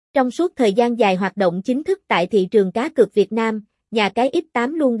Trong suốt thời gian dài hoạt động chính thức tại thị trường cá cược Việt Nam, nhà cái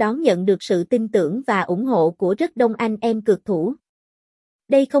X8 luôn đón nhận được sự tin tưởng và ủng hộ của rất đông anh em cược thủ.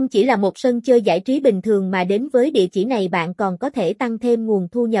 Đây không chỉ là một sân chơi giải trí bình thường mà đến với địa chỉ này bạn còn có thể tăng thêm nguồn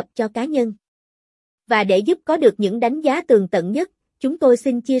thu nhập cho cá nhân. Và để giúp có được những đánh giá tường tận nhất, chúng tôi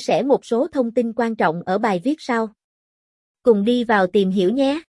xin chia sẻ một số thông tin quan trọng ở bài viết sau. Cùng đi vào tìm hiểu nhé!